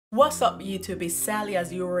What's up YouTube, it's Sally.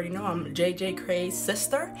 As you already know, I'm jjkrae's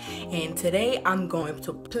sister, and today I'm going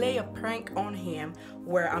to play a prank on him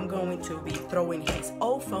where I'm going to be throwing his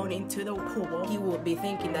old phone into the pool. He will be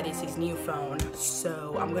thinking that it's his new phone,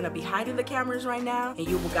 so I'm gonna be hiding the cameras right now and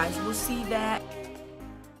you guys will see that.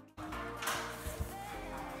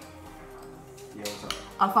 Yeah, what's up?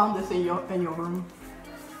 I found this in your room.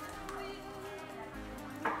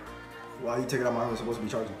 Why you take it out my room? It's supposed to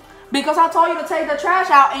be charging. Because I told you to take the trash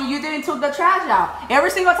out and you didn't take the trash out. Every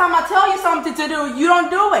single time I tell you something to do, you don't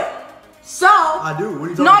do it. So I do. What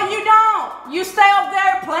are you talking about? about? No, you don't. You stay up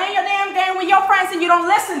there playing your damn game with your friends and you don't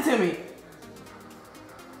listen to me.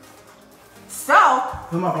 So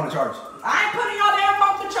Put my phone in charge. I ain't putting your damn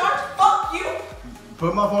phone to charge. Fuck you.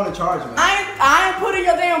 Put my phone in charge, man. I ain't putting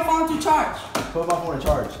your damn phone to charge. Put my phone in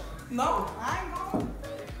charge. No, I ain't going.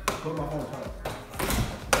 Put my phone in charge.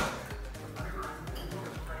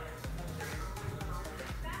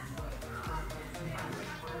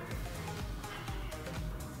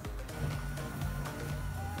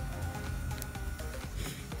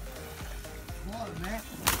 Come on, man.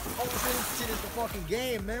 All this shit is the fucking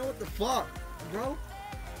game, man. What the fuck, bro?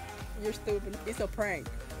 You're stupid. It's a prank.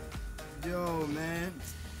 Yo, man.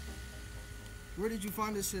 Where did you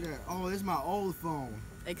find this shit at? Oh, it's my old phone.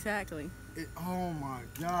 Exactly. Oh my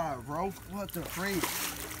god, bro. What the freak?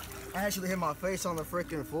 I actually hit my face on the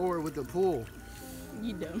freaking floor with the pool.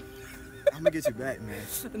 You dumb. I'm gonna get you back, man.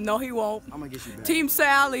 No, he won't. I'm gonna get you back. Team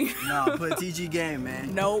Sally. Nah, put TG game,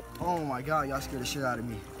 man. Nope. Oh my god, y'all scared the shit out of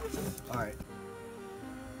me. Alright.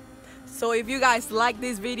 So if you guys like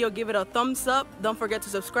this video, give it a thumbs up. Don't forget to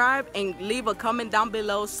subscribe and leave a comment down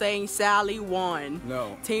below saying Sally won.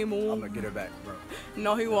 No. Team won. I'm gonna get her back, bro.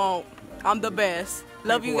 No, he won't. I'm the best.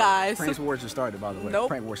 Love you Prank guys. Prank wars just started, by the way. Nope.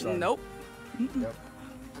 Prank war started. Nope. Yep.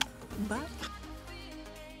 Bye.